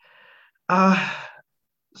thoughts? Uh,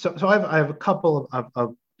 so I have a couple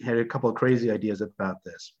of had a couple of crazy ideas about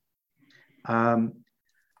this. Um,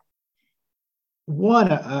 one,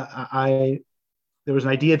 there was an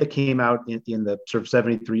idea that came out in the sort of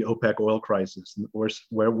 73 OPEC oil crisis,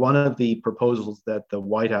 where one of the proposals that the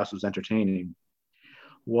White House was entertaining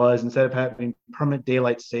was, instead of having permanent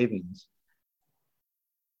daylight savings,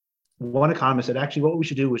 one economist said, actually, what we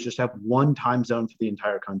should do was just have one time zone for the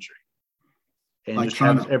entire country, and Like just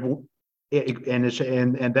China. have every,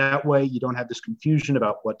 and that way you don't have this confusion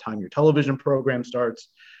about what time your television program starts.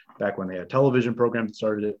 Back when they had television programs that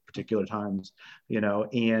started at particular times,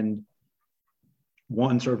 and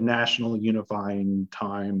one sort of national unifying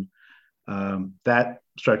time. That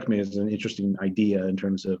strikes me as an interesting idea in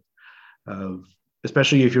terms of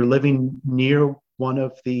especially if you're living near one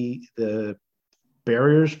of the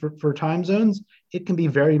barriers for time zones. It can be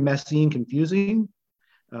very messy and confusing.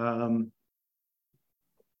 And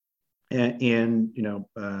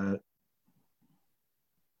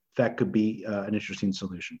that could be an interesting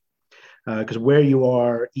solution, because where you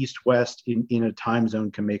are east west in a time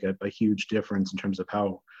zone can make a huge difference in terms of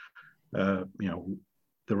how the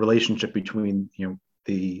relationship between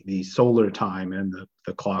the solar time and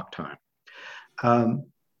the clock time.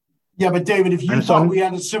 Yeah, but David, if you thought we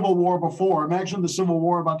had a civil war before, imagine the civil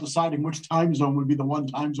war about deciding which time zone would be the one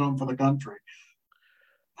time zone for the country.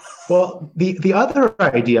 Well, the other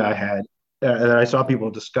idea I had that I saw people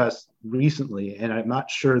discuss recently, and I'm not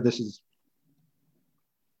sure it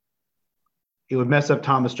would mess up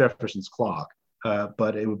Thomas Jefferson's clock,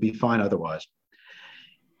 but it would be fine otherwise,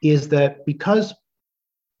 is that because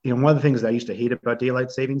one of the things that I used to hate about daylight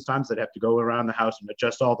savings times, that have to go around the house and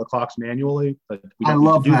adjust all the clocks manually, but we don't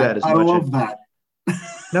need to do that as much. I love that.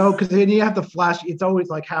 No, because then you have to flash. It's always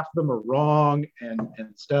like half of them are wrong and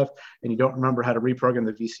stuff, and you don't remember how to reprogram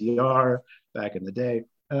the VCR back in the day.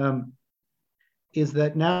 Is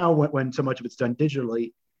that now when so much of it's done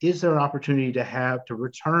digitally, is there an opportunity to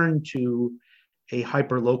return to a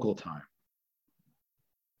hyper local time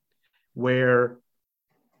where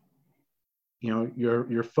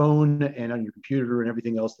your phone and on your computer and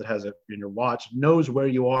everything else that has in your watch knows where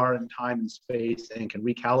you are in time and space and can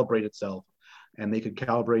recalibrate itself, and they could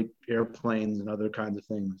calibrate airplanes and other kinds of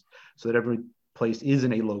things so that every place is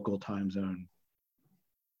in a local time zone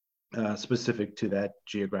specific to that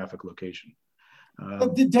geographic location.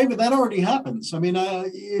 David, that already happens. I mean,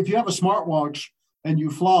 if you have a smartwatch and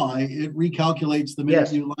you fly, it recalculates the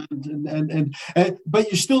minute you land, and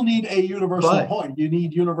but you still need a universal point. You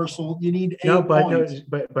need a point.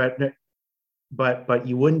 But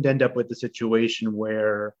you wouldn't end up with the situation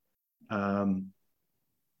where Edinburgh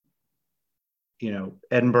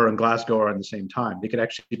and Glasgow are on the same time. They could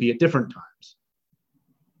actually be at different times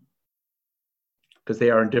because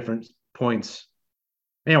they are in different points.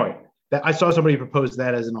 Anyway, I saw somebody propose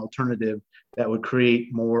that as an alternative that would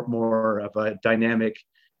create more of a dynamic,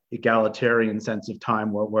 egalitarian sense of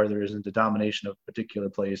time where there isn't a domination of a particular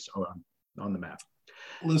place on the map.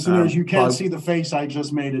 Listeners, you can't see the face I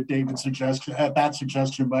just made at David's suggestion, at that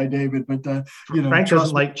suggestion by David, but Frank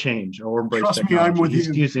doesn't like change or embrace trust technology. Me, I'm with He's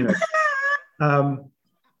you. Using it.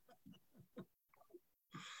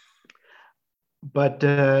 But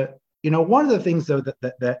one of the things though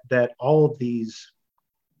that all of these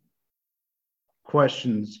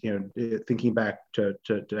questions, thinking back to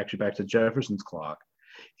Jefferson's clock,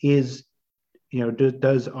 is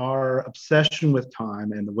does our obsession with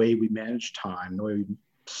time and the way we manage time, the way we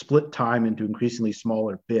split time into increasingly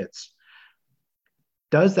smaller bits,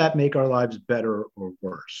 does that make our lives better or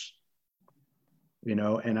worse?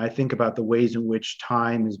 And I think about the ways in which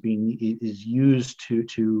time is used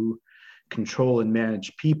to control and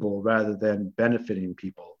manage people rather than benefiting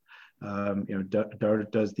people.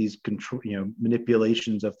 Does these control,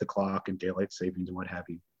 manipulations of the clock and daylight savings and what have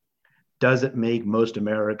you, does it make most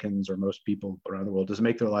Americans or most people around the world, does it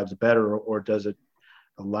make their lives better, or does it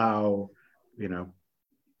allow,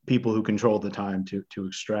 people who control the time to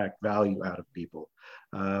extract value out of people?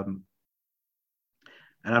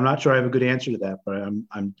 And I'm not sure I have a good answer to that, but I'm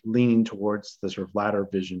leaning towards the sort of latter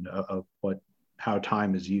vision of how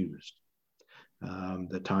time is used.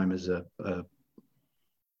 That time is a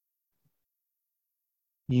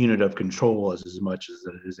unit of control as much as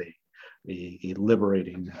it is a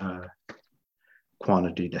liberating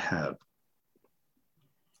quantity to have.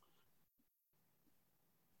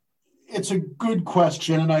 It's a good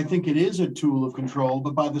question, and I think it is a tool of control.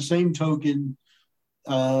 But by the same token,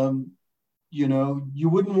 you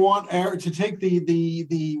wouldn't want to take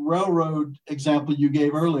the railroad example you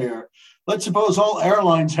gave earlier. Let's suppose all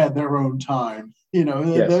airlines had their own time. Yes.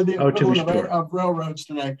 they're the To be equivalent sure. of railroads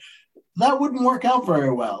today. That wouldn't work out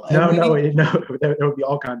very well. No, there would be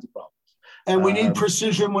all kinds of problems. And we need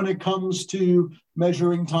precision when it comes to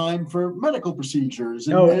measuring time for medical procedures.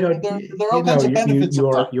 And there are all kinds of benefits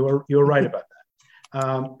of that. You're right about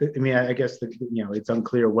that. I guess it's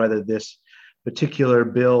unclear whether this particular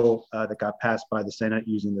bill that got passed by the Senate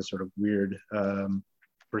using this sort of weird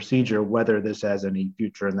procedure, whether this has any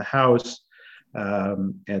future in the House.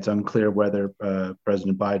 It's unclear whether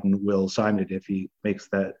President Biden will sign it if he makes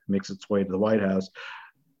its way to the White House.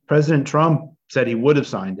 President Trump said he would have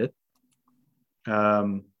signed it.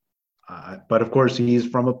 But of course, he's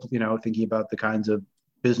from thinking about the kinds of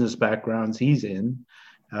business backgrounds he's in,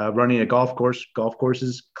 running a golf course. Golf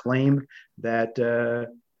courses claim that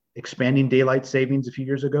expanding daylight savings a few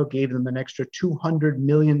years ago gave them an extra $200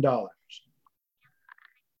 million.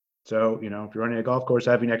 So, if you're running a golf course,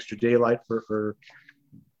 having extra daylight for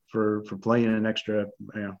playing an extra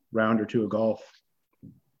round or two of golf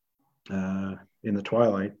in the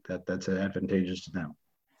twilight, that's advantageous to them.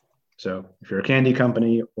 So if you're a candy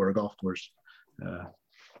company or a golf course,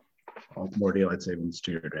 more daylight savings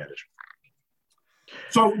to your advantage.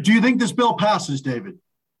 So do you think this bill passes, David?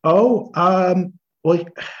 Well,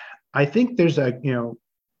 I think there's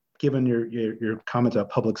given your comments about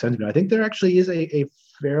public sentiment, I think there actually is a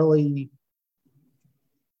fairly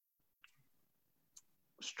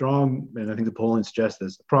strong, and I think the polling suggests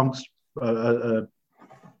this,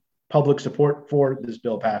 public support for this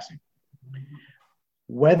bill passing.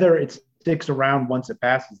 Whether it sticks around once it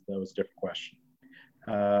passes, though, is a different question.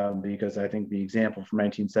 Because I think the example from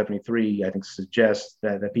 1973, I think, suggests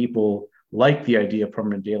that people like the idea of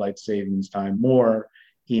permanent daylight savings time more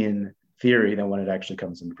in theory than when it actually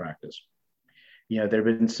comes into practice. There have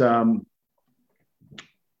been some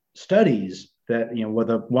studies that,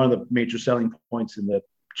 one of the major selling points in the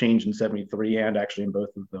change in 73 and actually in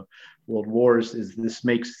both of the world wars is this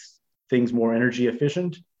makes things more energy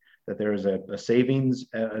efficient, that there is a savings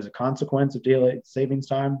as a consequence of daylight savings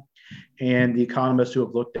time. And the economists who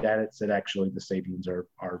have looked at it said actually the savings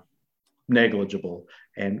are negligible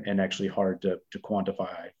and actually hard to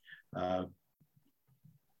quantify. And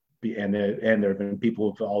there have been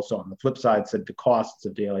people who've also on the flip side said the costs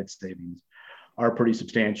of daylight savings are pretty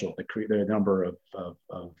substantial. The number of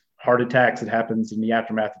heart attacks that happens in the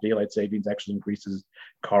aftermath of daylight savings actually increases,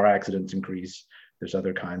 car accidents increase. There's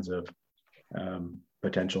other kinds of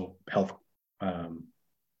potential health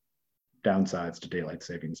downsides to daylight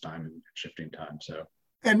savings time and shifting time. So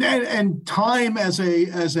and time as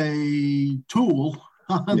a tool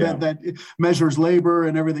that measures labor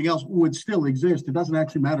and everything else would still exist. It doesn't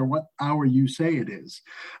actually matter what hour you say it is.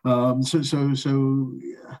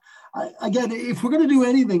 Again, if we're going to do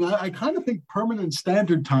anything, I kind of think permanent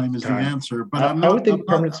standard time is the answer. But I would think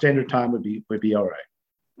permanent standard time would be all right.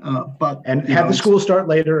 But have the school start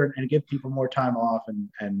later and give people more time off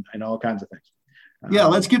and all kinds of things.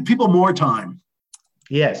 Let's give people more time.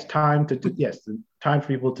 Yes, time for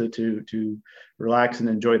people to relax and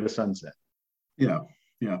enjoy the sunset. Yeah.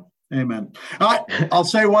 Amen. I'll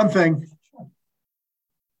say one thing.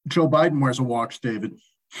 Joe Biden wears a watch, David.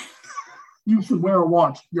 You should wear a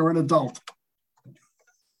watch. You're an adult.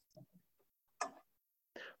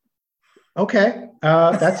 Okay,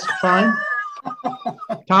 that's fine.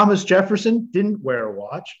 Thomas Jefferson didn't wear a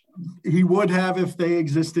watch. He would have if they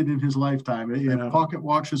existed in his lifetime. If pocket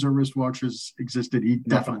watches or wristwatches existed, he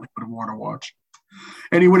definitely would have worn a watch.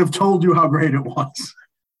 And he would have told you how great it was.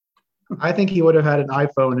 I think he would have had an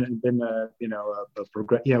iPhone and been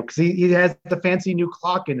because he has the fancy new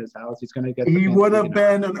clock in his house. He's going to get. He would have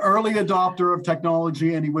been an early adopter of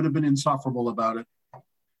technology, and he would have been insufferable about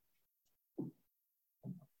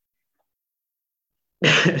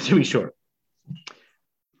it. To be sure.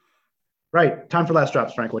 Right. Time for last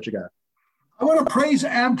drops, Frank. What you got? I want to praise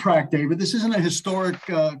Amtrak, David. This isn't a historic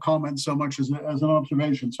comment so much as an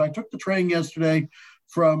observation. So I took the train yesterday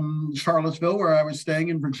from Charlottesville, where I was staying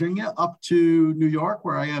in Virginia, up to New York,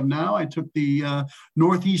 where I am now. I took the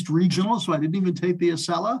Northeast Regional, so I didn't even take the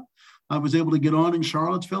Acela. I was able to get on in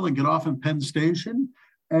Charlottesville and get off in Penn Station.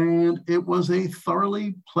 And it was a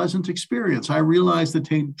thoroughly pleasant experience. I realized that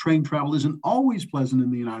train travel isn't always pleasant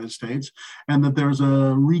in the United States, and that there's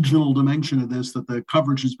a regional dimension of this, that the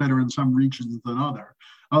coverage is better in some regions than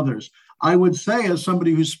others. I would say, as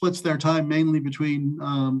somebody who splits their time mainly between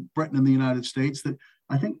Britain and the United States, that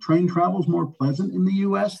I think train travel is more pleasant in the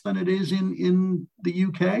US than it is in the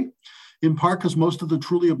UK, in part because most of the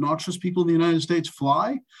truly obnoxious people in the United States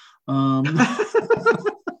fly.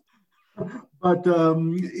 But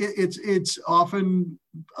it's often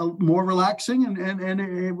more relaxing, and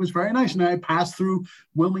it was very nice. And I passed through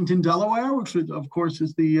Wilmington, Delaware, which of course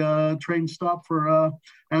is the train stop for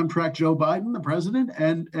Amtrak Joe Biden, the president,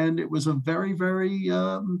 and it was a very, very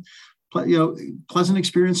pleasant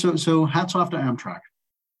experience. So hats off to Amtrak.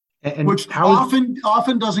 And which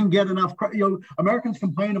often doesn't get enough. Americans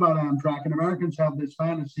complain about Amtrak, and Americans have this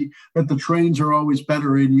fantasy that the trains are always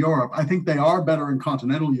better in Europe. I think they are better in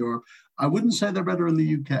continental Europe. I wouldn't say they're better in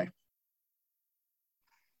the UK.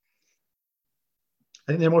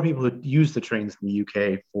 I think there are more people who use the trains in the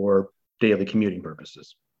UK for daily commuting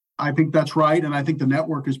purposes. I think that's right, and I think the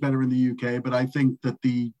network is better in the UK. But I think that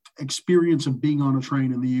the experience of being on a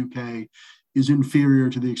train in the UK is inferior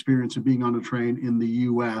to the experience of being on a train in the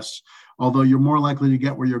US, although you're more likely to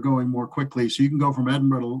get where you're going more quickly. So you can go from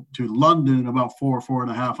Edinburgh to London in about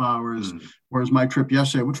 4.5 hours, whereas my trip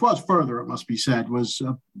yesterday, which was further, it must be said, was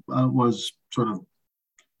sort of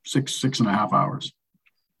 6.5 hours.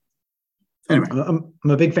 Anyway.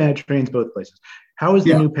 I'm a big fan of trains both places. How is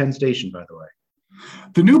the new Penn Station, by the way?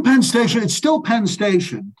 The new Penn Station, it's still Penn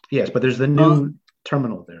Station. Yes, but there's the new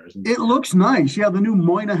terminal there, isn't it? It looks nice. Yeah, the new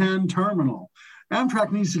Moynihan terminal.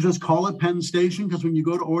 Amtrak needs to just call it Penn Station, because when you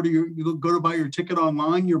go to order you go to buy your ticket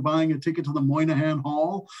online, you're buying a ticket to the Moynihan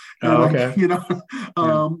Hall. Okay.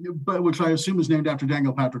 But which I assume is named after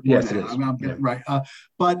Daniel Patrick Moynihan. Yes, it is. Right.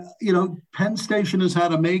 But Penn Station has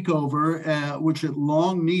had a makeover, which it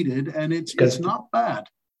long needed, and it's not bad.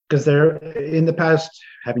 Because there, in the past,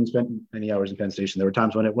 having spent many hours in Penn Station, there were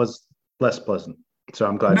times when it was less pleasant. So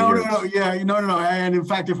I'm glad. No. And in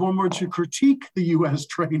fact, if one were to critique the U.S.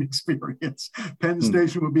 train experience, Penn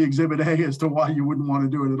Station would be Exhibit A as to why you wouldn't want to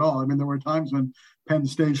do it at all. I mean, there were times when Penn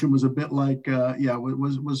Station was a bit like,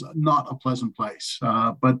 was not a pleasant place.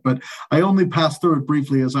 But I only passed through it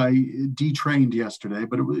briefly as I detrained yesterday.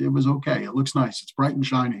 But it was okay. It looks nice. It's bright and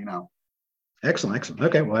shiny now. Excellent.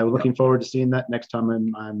 Okay. Well, I'm looking forward to seeing that next time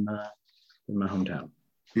I'm in my hometown.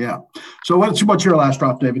 Yeah. So what's your last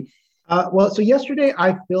drop, David? So yesterday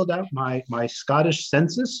I filled out my Scottish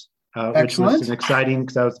census, which was exciting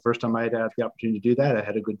because that was the first time I had the opportunity to do that. I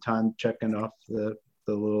had a good time checking off the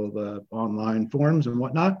little online forms and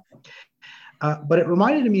whatnot. But it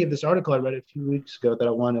reminded me of this article I read a few weeks ago that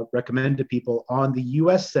I want to recommend to people on the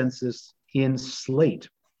U.S. Census in Slate.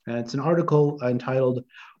 And it's an article entitled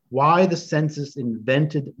 "Why the Census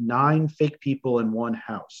Invented 9 Fake People in One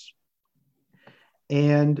House."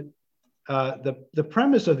 And the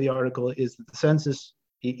premise of the article is that the census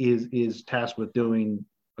is tasked with doing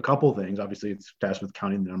a couple of things. Obviously, it's tasked with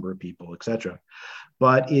counting the number of people, et cetera.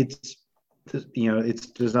 But it's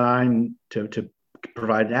designed to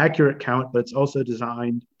provide an accurate count, but it's also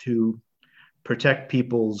designed to protect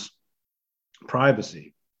people's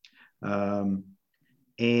privacy. And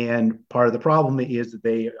part of the problem is that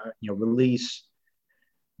they release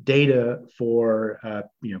data for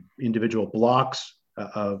individual blocks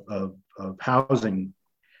of housing,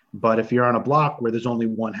 but if you're on a block where there's only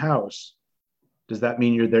one house, does that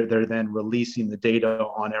mean they're then releasing the data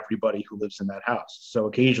on everybody who lives in that house? So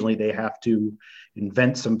occasionally they have to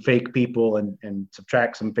invent some fake people and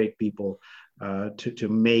subtract some fake people to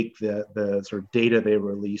make the sort of data they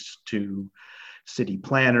release to city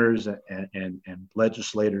planners and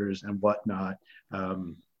legislators and whatnot.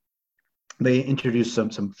 They introduce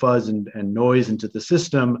some fuzz and noise into the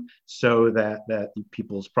system so that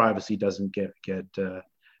people's privacy doesn't get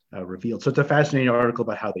revealed. So it's a fascinating article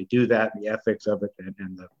about how they do that, the ethics of it,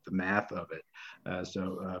 and the math of it.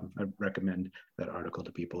 So I recommend that article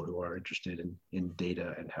to people who are interested in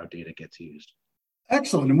data and how data gets used.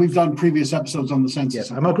 Excellent. And we've done previous episodes on the census.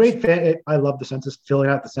 Yes, I'm a great fan. I love the census. Filling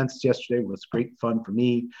out the census yesterday was great fun for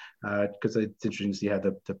me because it's interesting to see how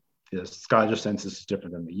the Scottish census is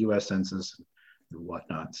different than the U.S. census and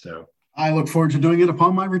whatnot. So I look forward to doing it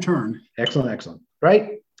upon my return. Excellent.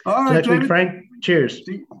 Right. All right, next week, Frank. Cheers.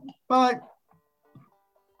 Bye.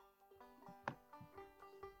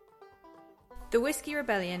 The Whiskey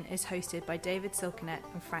Rebellion is hosted by David Silkenat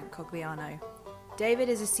and Frank Cogliano. David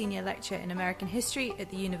is a senior lecturer in American history at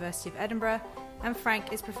the University of Edinburgh, and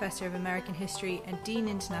Frank is Professor of American History and Dean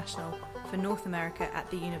International for North America at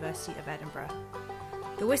the University of Edinburgh.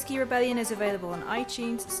 The Whiskey Rebellion is available on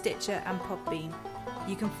iTunes, Stitcher and Podbean.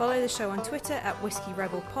 You can follow the show on Twitter at Whiskey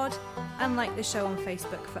Rebel Pod and like the show on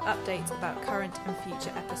Facebook for updates about current and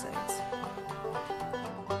future episodes.